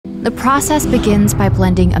The process begins by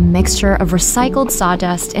blending a mixture of recycled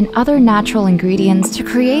sawdust and other natural ingredients to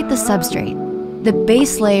create the substrate, the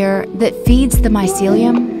base layer that feeds the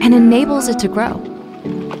mycelium and enables it to grow.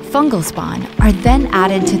 Fungal spawn are then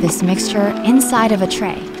added to this mixture inside of a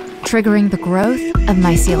tray, triggering the growth of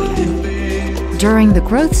mycelium. During the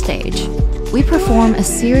growth stage, we perform a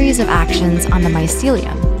series of actions on the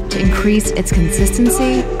mycelium to increase its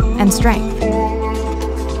consistency and strength.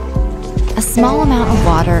 A small amount of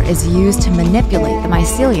water is used to manipulate the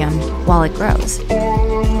mycelium while it grows.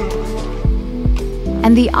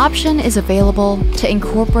 And the option is available to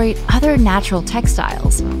incorporate other natural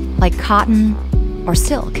textiles, like cotton or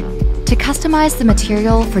silk, to customize the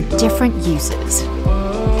material for different uses.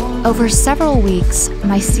 Over several weeks,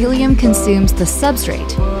 mycelium consumes the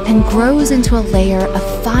substrate and grows into a layer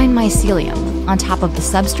of fine mycelium on top of the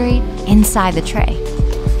substrate inside the tray.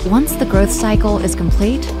 Once the growth cycle is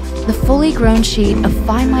complete, the fully grown sheet of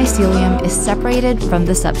fine mycelium is separated from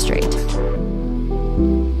the substrate.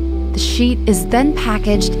 The sheet is then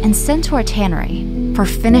packaged and sent to our tannery for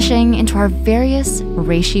finishing into our various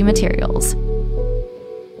reishi materials.